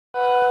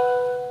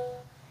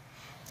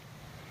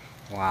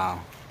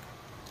Wow.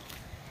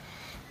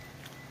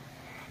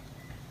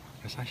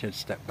 Guess I should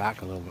step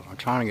back a little bit. I'm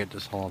trying to get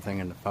this whole thing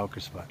into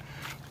focus, but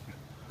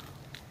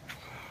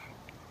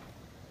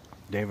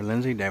David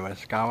Lindsay, David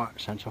Escawa,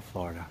 Central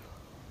Florida.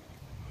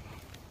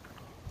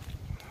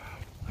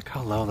 Look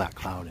how low that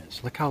cloud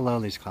is. Look how low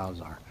these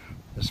clouds are.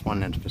 This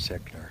one in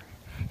particular.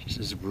 Just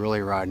is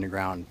really riding the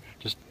ground.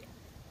 Just,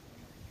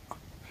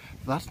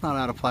 if that's not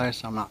out of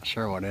place, I'm not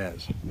sure what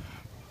is.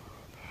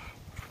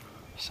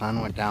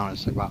 Sun went down,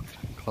 it's about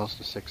close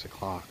to 6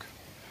 o'clock.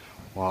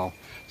 Well,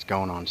 it's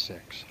going on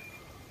 6,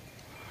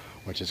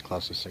 which is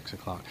close to 6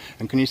 o'clock.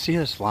 And can you see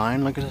this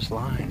line? Look at this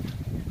line.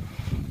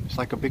 It's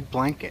like a big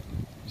blanket.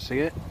 See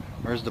it?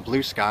 There's the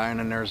blue sky, and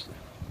then there's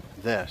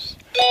this.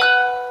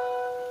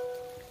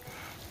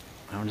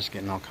 I'm just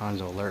getting all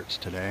kinds of alerts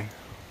today.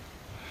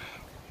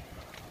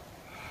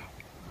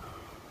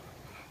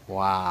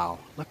 Wow.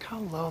 Look how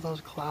low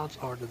those clouds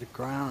are to the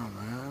ground,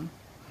 man.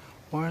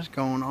 What is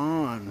going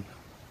on?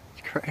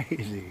 It's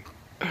crazy.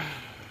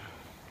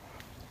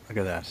 Look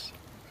at this.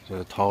 It's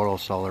a total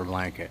solar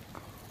blanket.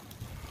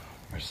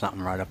 There's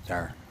something right up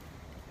there,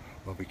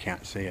 but we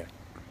can't see it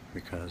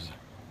because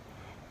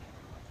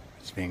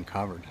it's being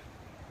covered.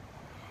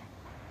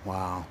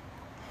 Wow.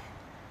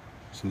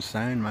 It's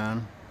insane,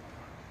 man.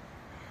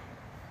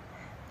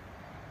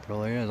 It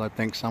really is. I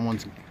think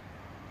someone's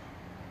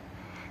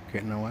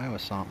getting away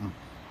with something.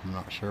 I'm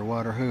not sure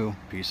what or who.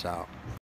 Peace out.